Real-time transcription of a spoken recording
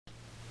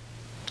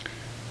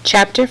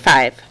Chapter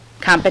 5.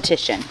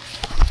 Competition.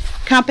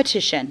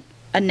 Competition,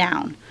 a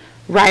noun.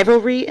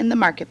 Rivalry in the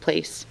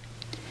marketplace.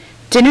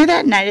 Dinner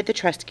that night at the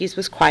Treskys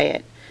was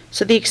quiet,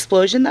 so the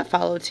explosion that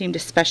followed seemed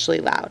especially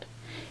loud.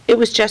 It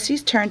was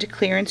Jessie's turn to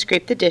clear and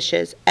scrape the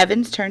dishes,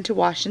 Evan's turn to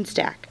wash and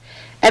stack.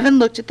 Evan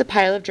looked at the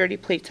pile of dirty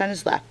plates on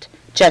his left.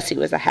 Jessie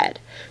was ahead.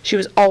 She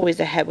was always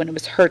ahead when it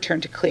was her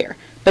turn to clear,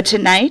 but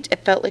tonight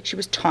it felt like she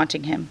was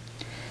taunting him.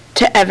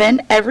 To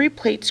Evan, every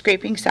plate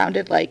scraping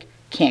sounded like,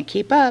 "Can't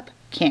keep up,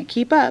 can't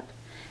keep up."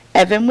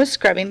 Evan was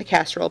scrubbing the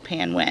casserole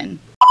pan when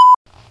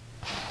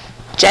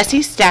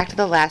Jessie stacked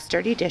the last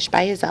dirty dish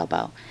by his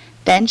elbow.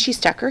 Then she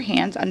stuck her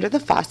hands under the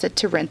faucet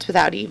to rinse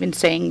without even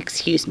saying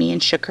 "excuse me,"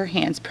 and shook her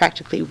hands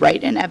practically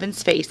right in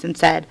Evan's face and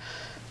said,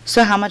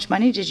 "So how much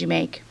money did you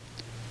make?"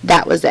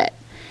 That was it.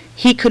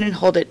 He couldn't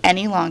hold it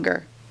any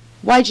longer.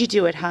 "Why'd you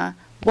do it, huh?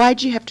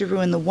 Why'd you have to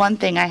ruin the one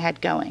thing I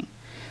had going?"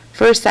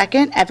 For a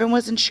second, Evan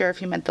wasn't sure if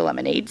he meant the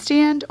lemonade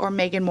stand or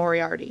Megan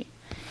Moriarty.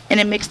 In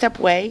a mixed-up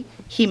way,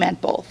 he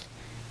meant both.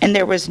 And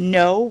there was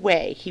no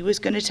way he was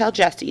going to tell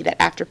Jessie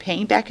that after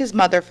paying back his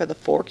mother for the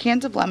 4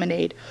 cans of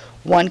lemonade,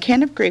 1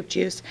 can of grape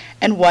juice,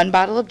 and 1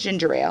 bottle of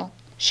ginger ale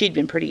 — she'd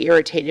been pretty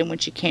irritated when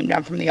she came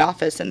down from the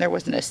office and there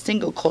wasn't a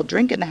single cold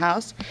drink in the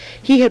house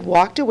 — he had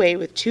walked away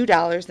with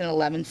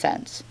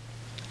 $2.11.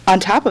 On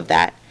top of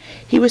that,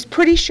 he was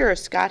pretty sure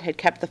Scott had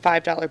kept the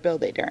 $5 bill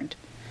they'd earned.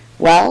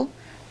 Well,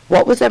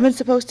 what was Evan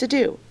supposed to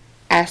do?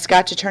 Ask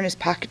Scott to turn his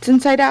pockets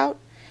inside out?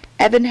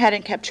 Evan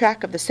hadn't kept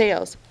track of the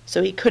sales,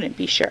 so he couldn't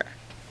be sure.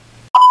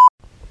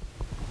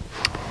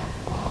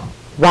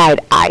 "Why'd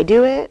I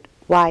do it?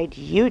 Why'd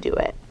you do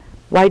it?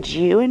 Why'd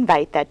you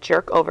invite that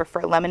jerk over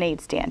for a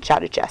lemonade stand?"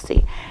 shouted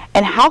Jessie.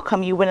 "And how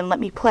come you wouldn't let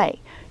me play?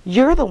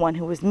 You're the one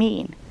who was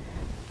mean."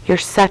 "You're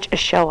such a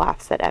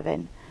show-off," said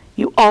Evan.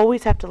 "You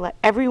always have to let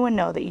everyone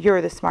know that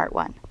you're the smart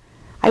one."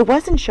 "I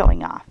wasn't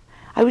showing off.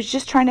 I was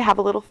just trying to have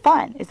a little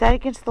fun. Is that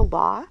against the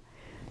law?"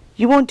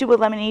 "You won't do a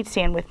lemonade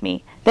stand with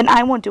me. Then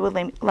I won't do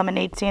a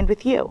lemonade stand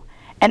with you.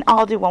 And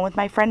I'll do one with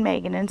my friend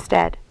Megan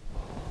instead."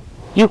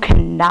 "You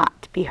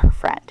cannot be her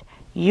friend.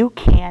 You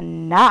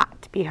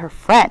cannot be her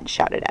friend,"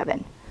 shouted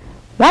Evan.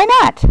 "Why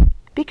not?"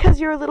 "Because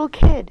you're a little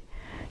kid.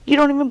 You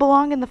don't even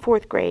belong in the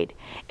 4th grade.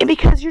 And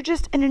because you're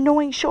just an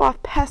annoying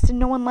show-off pest and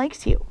no one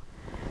likes you."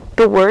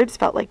 The words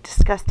felt like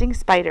disgusting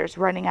spiders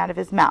running out of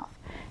his mouth.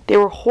 They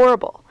were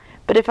horrible,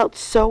 but it felt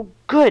so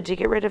good to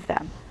get rid of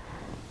them.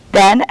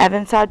 Then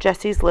Evan saw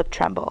Jessie's lip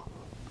tremble.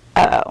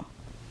 Uh-oh.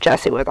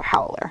 Jessie was a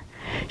howler.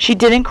 She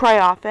didn't cry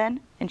often,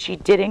 and she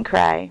didn't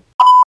cry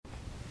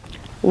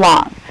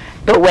long.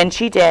 But when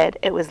she did,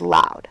 it was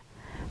loud.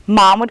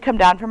 Mom would come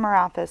down from her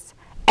office.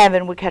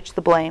 Evan would catch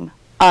the blame.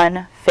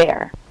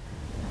 Unfair.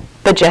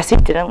 But Jessie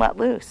didn't let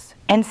loose.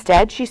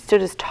 Instead, she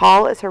stood as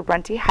tall as her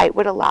runty height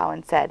would allow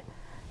and said,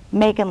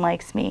 "Megan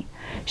likes me.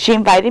 She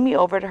invited me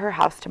over to her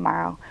house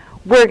tomorrow.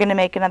 We're going to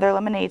make another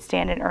lemonade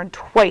stand and earn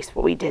twice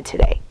what we did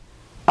today."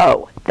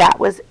 Oh, that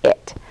was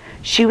it.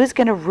 She was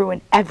going to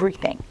ruin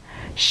everything.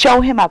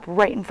 Show him up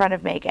right in front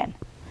of Megan.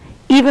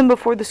 Even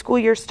before the school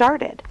year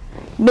started.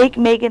 Make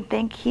Megan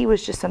think he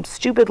was just some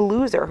stupid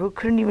loser who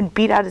couldn't even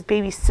beat out his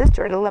baby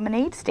sister at a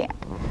lemonade stand.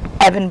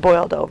 Evan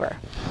boiled over.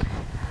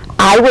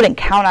 "I wouldn't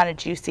count on it,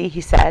 Juicy," he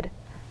said.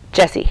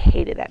 Jessie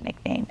hated that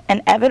nickname,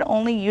 and Evan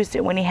only used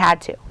it when he had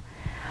to.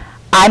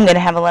 "I'm going to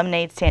have a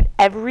lemonade stand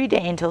every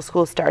day until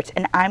school starts,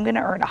 and I'm going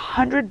to earn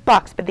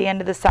 $100 by the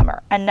end of the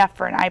summer, enough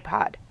for an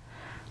iPod."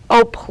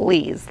 "Oh,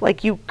 please,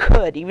 like you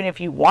could, even if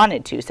you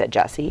wanted to," said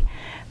Jessie.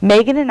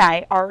 "Megan and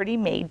I already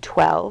made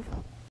 $12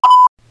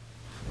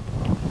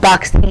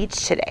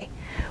 each today.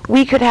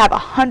 We could have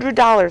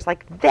 $100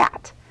 like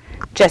that."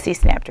 Jessie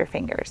snapped her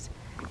fingers.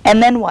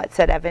 "And then what?"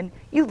 said Evan.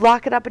 "You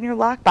lock it up in your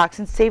lockbox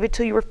and save it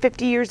till you were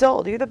 50 years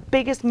old. You're the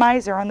biggest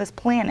miser on this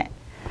planet."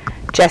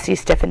 Jessie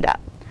stiffened up.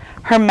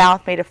 Her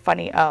mouth made a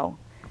funny O.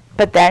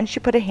 But then she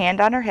put a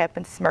hand on her hip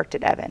and smirked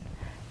at Evan.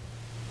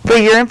 "For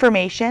your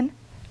information,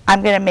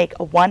 I'm going to make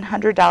a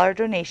 $100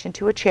 donation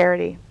to a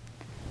charity."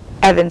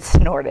 Evan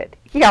snorted.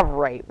 "Yeah,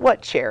 right.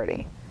 What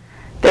charity?"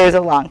 There was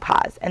a long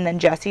pause, and then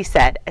Jessie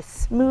said, as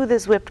smooth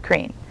as whipped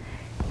cream,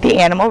 "The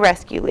Animal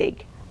Rescue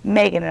League.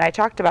 Megan and I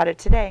talked about it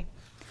today."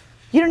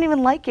 "You don't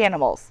even like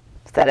animals,"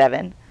 said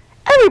Evan.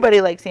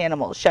 "Everybody likes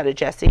animals," shouted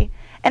Jessie,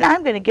 "and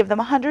I'm going to give them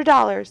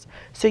 $100,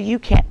 so you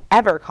can't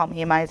ever call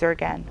me a miser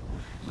again."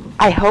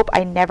 "I hope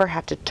I never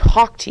have to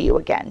talk to you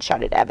again,"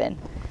 shouted Evan.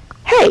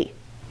 "Hey!"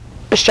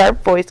 A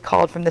sharp voice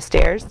called from the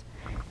stairs.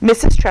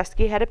 Mrs.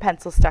 Tresky had a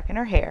pencil stuck in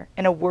her hair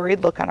and a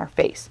worried look on her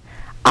face.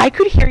 "I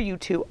could hear you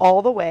two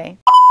all the way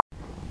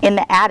in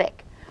the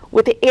attic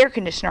with the air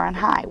conditioner on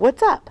high.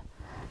 What's up?"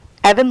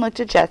 Evan looked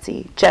at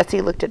Jessie.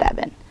 Jessie looked at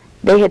Evan.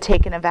 They had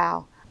taken a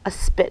vow, a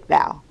spit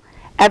vow.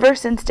 Ever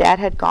since Dad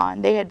had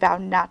gone, they had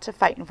vowed not to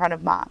fight in front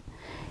of Mom.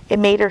 It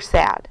made her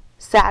sad,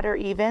 sadder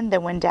even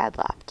than when Dad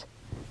left.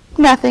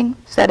 "Nothing,"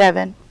 said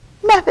Evan.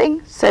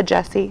 "Nothing," said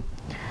Jessie.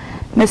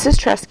 Mrs.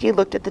 Tresky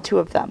looked at the two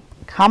of them.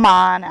 "Come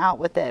on, out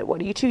with it. What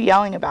are you two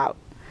yelling about?"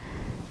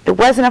 "It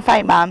wasn't a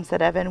fight, Mom,"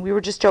 said Evan. "We were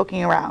just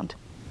joking around."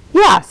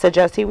 Yeah, said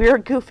Jessie, we were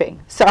goofing.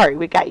 Sorry,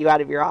 we got you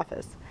out of your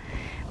office.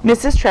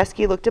 Mrs.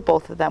 Tresky looked at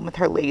both of them with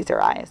her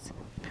laser eyes.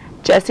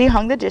 Jessie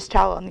hung the dish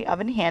towel on the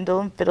oven handle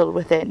and fiddled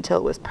with it until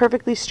it was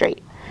perfectly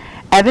straight.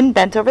 Evan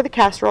bent over the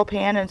casserole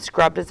pan and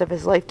scrubbed as if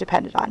his life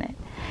depended on it.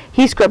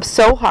 He scrubbed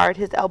so hard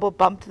his elbow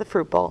bumped the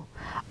fruit bowl.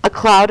 A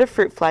cloud of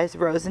fruit flies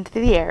rose into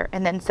the air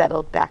and then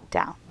settled back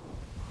down.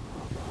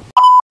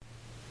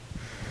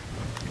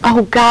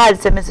 Oh, God,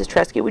 said Mrs.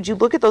 Tresky, would you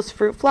look at those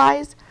fruit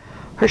flies?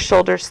 Her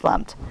shoulders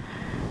slumped.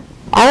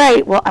 All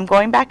right, well, I'm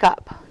going back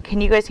up.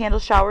 Can you guys handle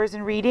showers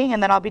and reading,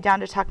 and then I'll be down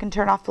to tuck and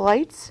turn off the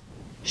lights?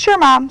 Sure,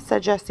 Mom,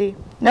 said Jessie.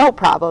 No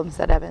problem,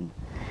 said Evan.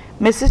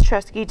 Mrs.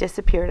 Tresky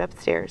disappeared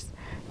upstairs.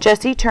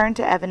 Jessie turned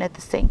to Evan at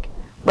the sink.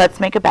 Let's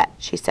make a bet,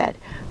 she said.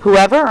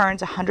 Whoever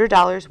earns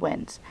 $100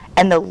 wins,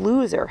 and the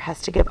loser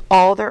has to give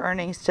all their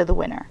earnings to the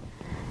winner.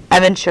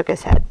 Evan shook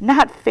his head.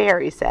 Not fair,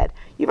 he said.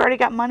 You've already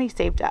got money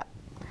saved up.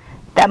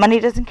 That money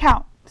doesn't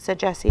count, said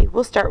Jessie.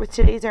 We'll start with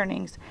today's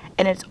earnings,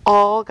 and it's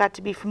all got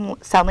to be from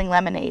selling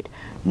lemonade.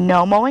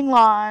 No mowing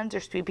lawns or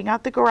sweeping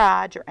out the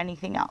garage or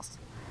anything else.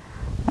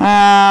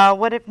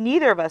 What if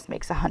neither of us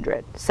makes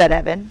 100, said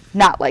Evan,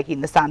 not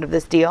liking the sound of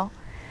this deal.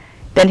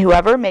 Then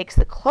whoever makes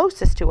the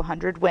closest to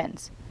 100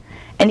 wins.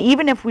 And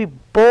even if we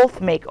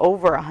both make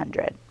over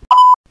 100,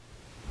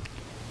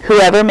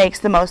 whoever makes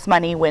the most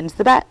money wins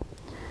the bet.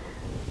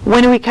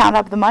 When do we count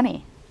up the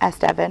money?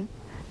 Asked Evan.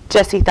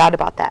 Jessie thought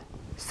about that.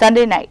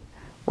 Sunday night,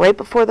 right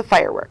before the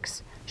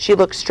fireworks. She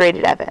looked straight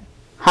at Evan.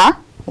 Huh?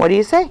 What do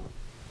you say?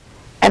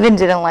 Evan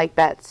didn't like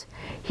bets.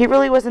 He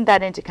really wasn't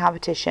that into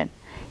competition.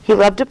 He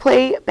loved to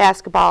play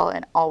basketball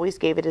and always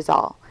gave it his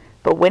all.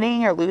 But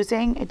winning or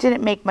losing, it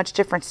didn't make much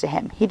difference to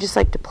him. He just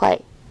liked to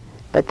play.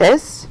 But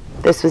this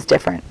was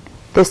different.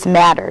 This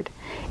mattered.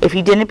 If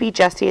he didn't beat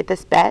Jessie at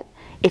this bet,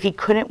 if he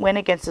couldn't win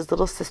against his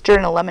little sister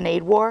in a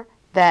lemonade war,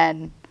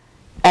 then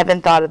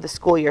Evan thought of the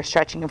school year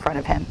stretching in front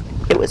of him.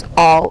 It was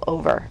all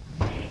over.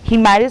 He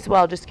might as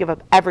well just give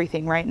up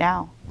everything right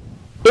now.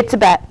 It's a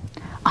bet.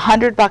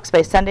 $100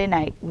 by Sunday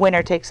night,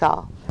 winner takes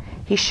all.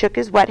 He shook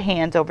his wet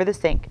hands over the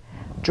sink,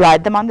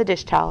 dried them on the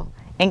dish towel,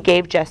 and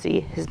gave Jessie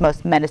his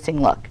most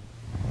menacing look.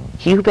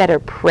 You better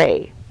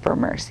pray for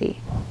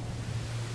mercy.